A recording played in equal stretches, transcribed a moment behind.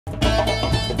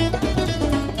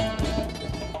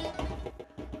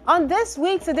On this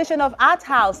week's edition of Art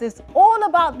House, it's all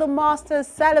about the Masters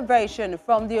celebration,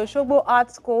 from the Oshogbo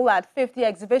Art School at 50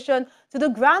 exhibition to the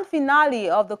grand finale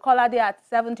of the Kolade at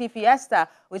 70 Fiesta,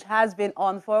 which has been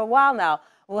on for a while now.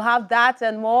 We'll have that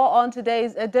and more on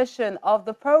today's edition of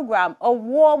the program. A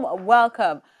warm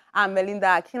welcome. I'm Melinda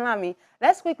Akinlami.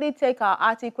 Let's quickly take our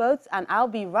arty quotes and I'll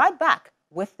be right back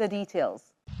with the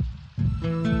details.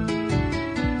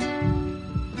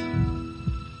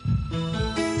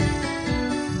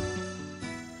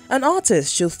 An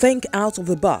artist should think out of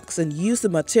the box and use the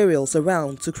materials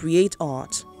around to create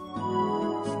art.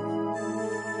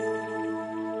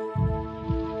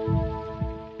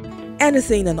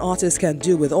 Anything an artist can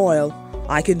do with oil,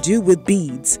 I can do with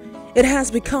beads. It has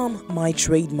become my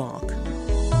trademark.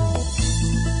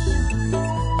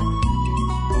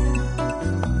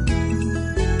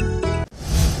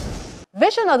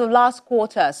 Vision of the Last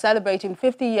Quarter, celebrating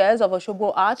 50 years of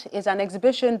Oshogbo art, is an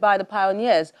exhibition by the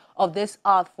pioneers of this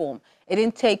art form. It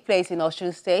didn't take place in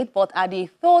Osun State, but at the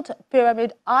Thought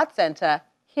Pyramid Art Center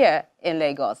here in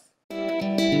Lagos.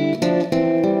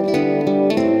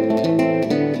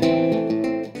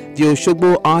 The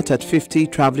Oshogbo Art at 50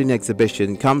 traveling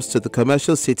exhibition comes to the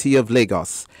commercial city of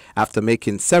Lagos after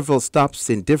making several stops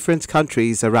in different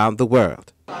countries around the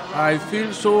world. I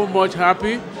feel so much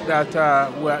happy that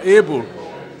we are able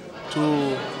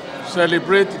to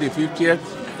celebrate the 50th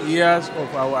years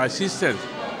of our assistance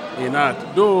in art.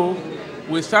 Though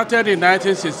we started in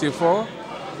 1964,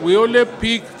 we only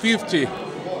picked 50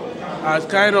 as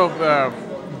kind of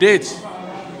date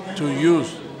to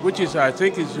use, which is, I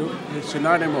think, is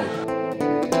synonymous.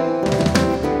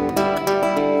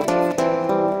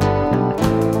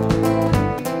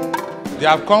 They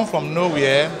have come from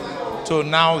nowhere to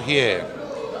now here.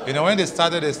 You know, when they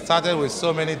started with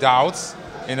so many doubts,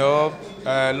 you know,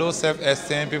 low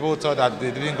self-esteem. People thought that they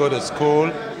didn't go to school,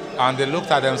 and they looked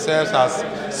at themselves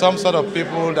as some sort of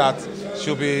people that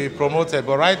should be promoted.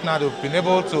 But right now, they've been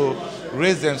able to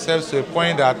raise themselves to a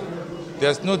point that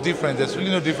there's no difference. There's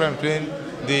really no difference between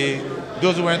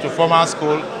those who went to formal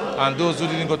school and those who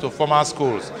didn't go to formal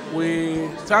schools. We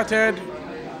started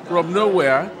from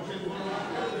nowhere.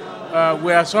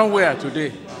 We are somewhere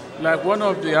today. Like one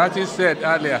of the artists said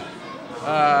earlier,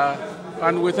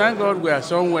 and we thank God we are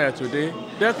somewhere today.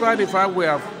 That's why the fact we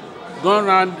have gone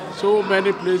around so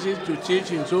many places to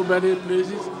teach in so many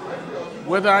places,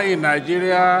 whether in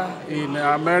Nigeria, in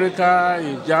America,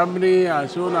 in Germany, and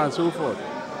so on and so forth.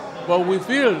 But we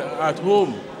feel at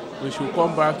home we should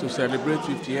come back to celebrate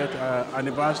 50th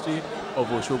anniversary of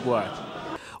Oshogbo Art.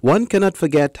 One cannot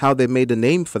forget how they made a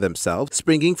name for themselves,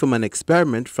 springing from an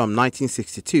experiment from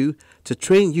 1962 to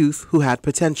train youth who had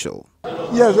potential.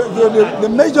 Yes, the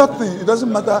major thing, it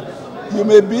doesn't matter, you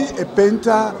may be a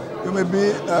painter, you may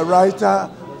be a writer,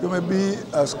 you may be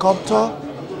a sculptor.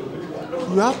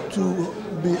 You have to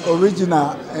be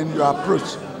original in your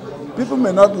approach. People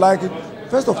may not like it.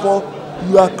 First of all,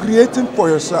 you are creating for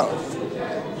yourself.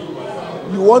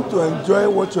 You want to enjoy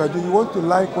what you are doing, you want to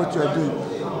like what you are doing.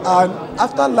 And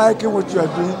after liking what you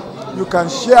are doing, you can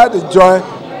share the joy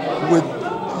with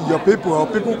your people, or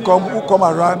people who come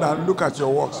around and look at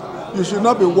your works. You should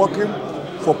not be working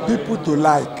for people to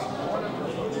like.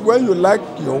 When you like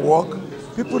your work,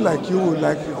 people like you will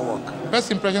like your work. First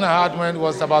impression I had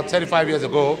was about 35 years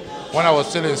ago when I was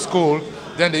still in school.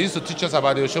 Then they used to teach us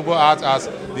about the Oshogbo art as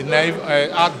the naive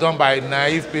art done by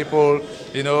naive people,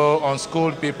 you know,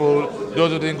 unschooled people,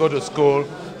 those who didn't go to school.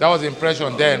 That was the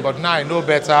impression then, but now I know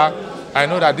better. I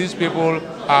know that these people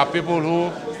are people who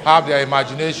have their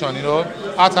imagination, you know.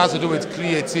 Art has to do with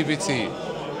creativity.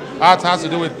 Art has to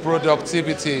do with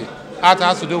productivity. Art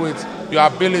has to do with your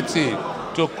ability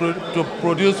to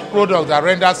produce products that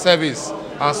render service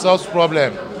and solve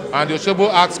problems. And the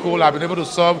Oshogbo Art School have been able to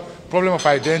solve problem of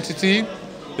identity.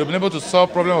 They've been able to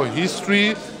solve problem of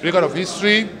history, record of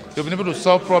history. They've been able to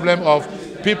solve problem of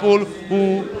people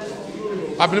who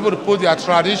have been able to put their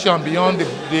tradition beyond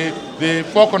the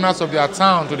four corners of their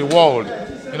town to the world.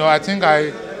 You know, I think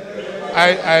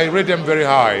I rate them very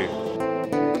high.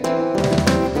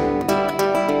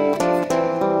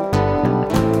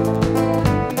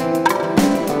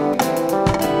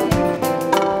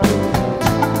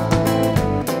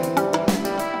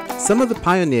 Some of the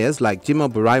pioneers like Jimo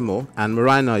Buraimo and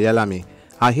Muraina Yelami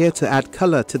are here to add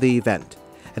color to the event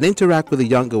and interact with the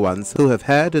younger ones who have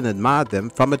heard and admired them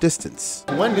from a distance.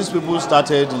 When these people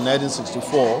started in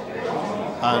 1964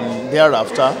 and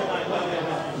thereafter,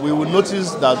 we will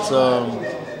notice that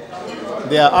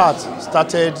their art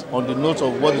started on the note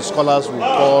of what the scholars would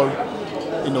call,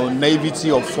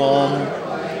 naivety of form,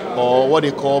 or what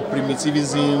they call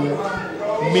primitivism,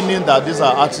 meaning that these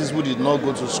are artists who did not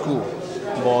go to school.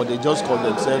 but they just call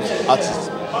themselves artists.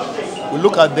 We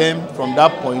look at them from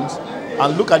that point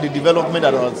and look at the development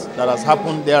that has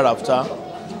happened thereafter.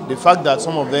 The fact that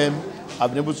some of them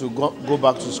have been able to go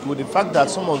back to school. The fact that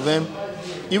some of them,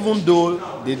 even though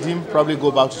they didn't probably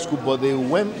go back to school, but they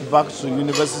went back to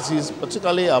universities,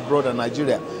 particularly abroad in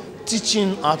Nigeria,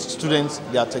 teaching art students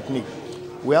their technique.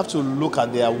 We have to look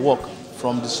at their work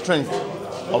from the strength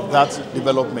of that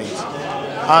development.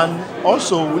 And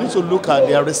also, we need to look at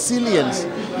their resilience.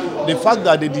 The fact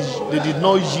that they did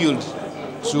not yield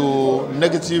to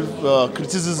negative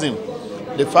criticism.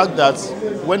 The fact that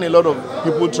when a lot of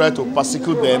people try to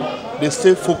persecute them, they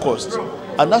stay focused.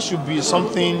 And that should be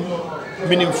something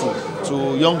meaningful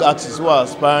to young artists who are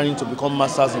aspiring to become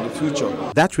masters in the future.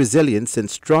 That resilience and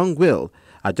strong will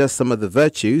are just some of the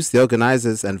virtues the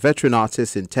organizers and veteran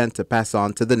artists intend to pass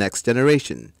on to the next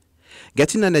generation.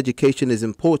 Getting an education is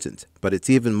important, but it's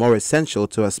even more essential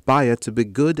to aspire to be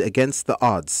good against the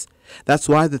odds. That's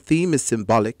why the theme is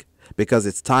symbolic, because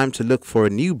it's time to look for a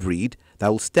new breed that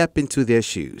will step into their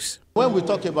shoes. When we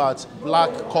talk about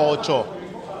black culture,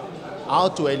 how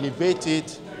to elevate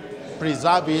it,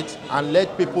 preserve it, and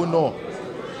let people know,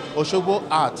 Oshogbo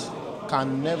art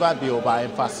can never be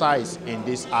overemphasized in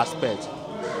this aspect.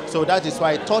 So that is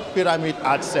why Third Pyramid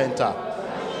Art Center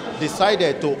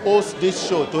decided to host this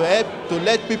show to help to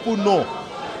let people know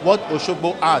what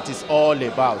Oshogbo art is all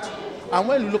about. And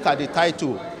when you look at the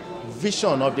title,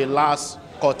 Vision of the Last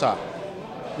Quarter,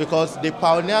 because the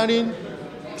pioneering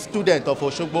students of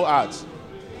Oshogbo art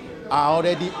are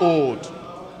already old,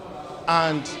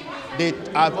 and they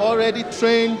have already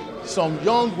trained some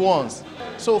young ones.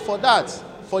 So for that,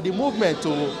 for the movement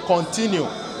to continue,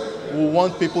 we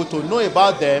want people to know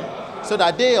about them so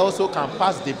that they also can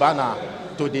pass the banner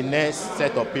to the next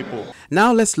set of people.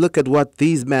 Now let's look at what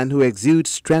these men who exude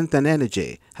strength and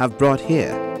energy have brought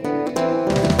here.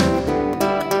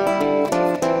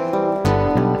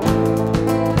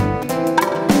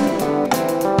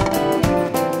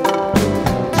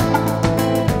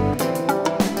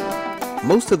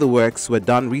 Most of the works were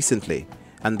done recently,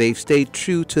 and they've stayed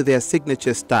true to their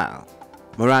signature style.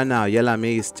 Morana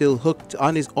Yelame is still hooked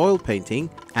on his oil painting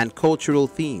and cultural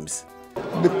themes.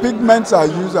 The pigments I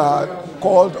use are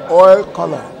called oil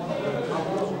color,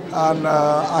 and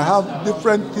I have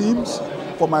different themes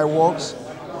for my works,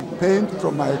 paint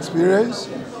from my experience,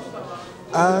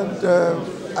 and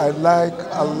I like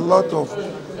a lot of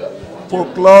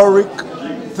folkloric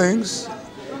things,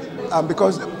 and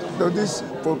because these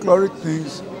folkloric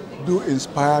things do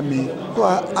inspire me. So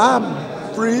I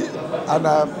am free, and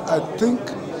I think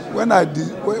when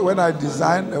I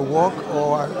design a work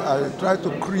or I try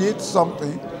to create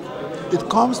something, it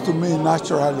comes to me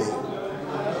naturally.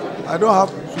 I don't have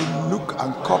to look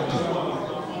and copy.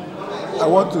 I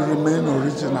want to remain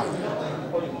original.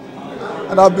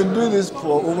 And I've been doing this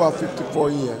for over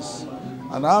 54 years.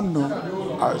 And I'm known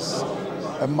as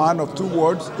a man of two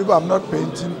words. If I'm not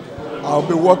painting, I'll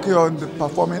be working on the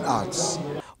performing arts.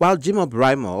 While Jimoh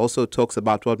Braimo also talks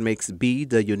about what makes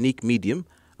bead a unique medium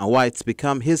and why it's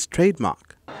become his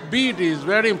trademark. Bead is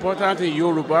very important in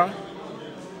Yoruba.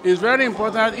 It's very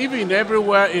important even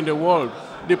everywhere in the world,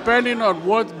 depending on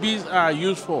what beads are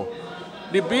used for.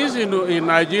 The beads in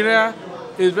Nigeria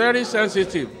is very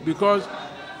sensitive because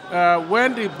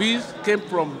when the beads came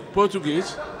from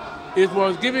Portuguese, it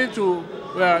was given to,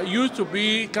 used to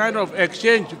be kind of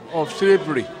exchange of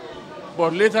slavery.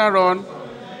 But later on,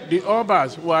 the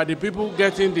Obas were the people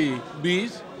getting the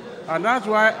beads, and that's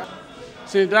why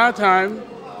since that time,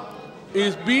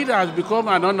 his bead has become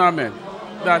an ornament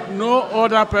that no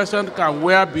other person can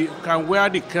wear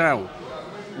the crown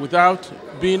without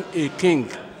being a king.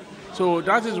 So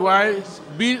that is why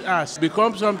bead has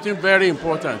become something very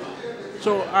important.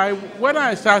 So when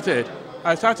I started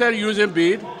using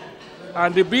bead,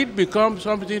 and the bead becomes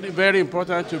something very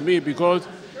important to me because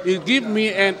it gives me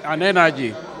an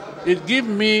energy. It gives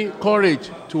me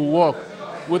courage to work.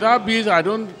 Without beads, I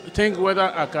don't think whether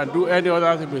I can do any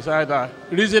other thing besides that.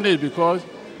 The reason is because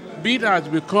bead has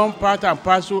become part and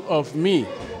parcel of me.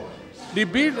 The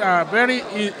beads are very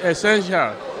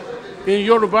essential. In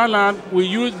Yoruba land, we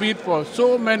use bead for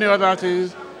so many other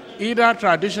things, either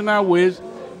traditional ways,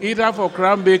 either for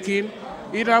crown making,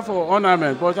 either for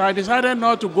ornament. But I decided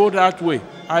not to go that way.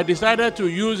 I decided to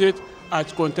use it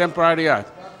as contemporary art.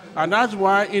 And that's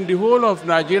why in the whole of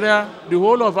Nigeria, the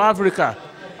whole of Africa,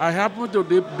 I happen to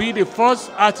be the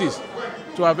first artist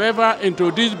to have ever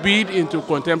introduced bead into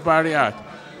contemporary art.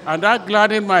 And that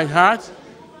gladdened my heart,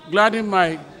 gladdened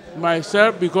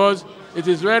myself, because it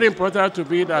is very important to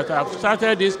me that I've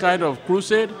started this kind of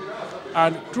crusade,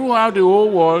 and throughout the whole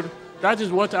world, that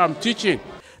is what I'm teaching.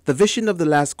 The vision of the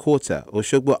last quarter,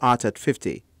 Oshogbo Art at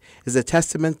 50, is a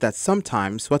testament that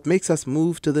sometimes what makes us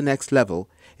move to the next level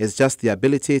is just the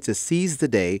ability to seize the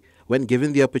day when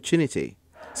given the opportunity,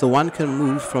 so one can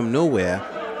move from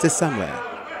nowhere to somewhere.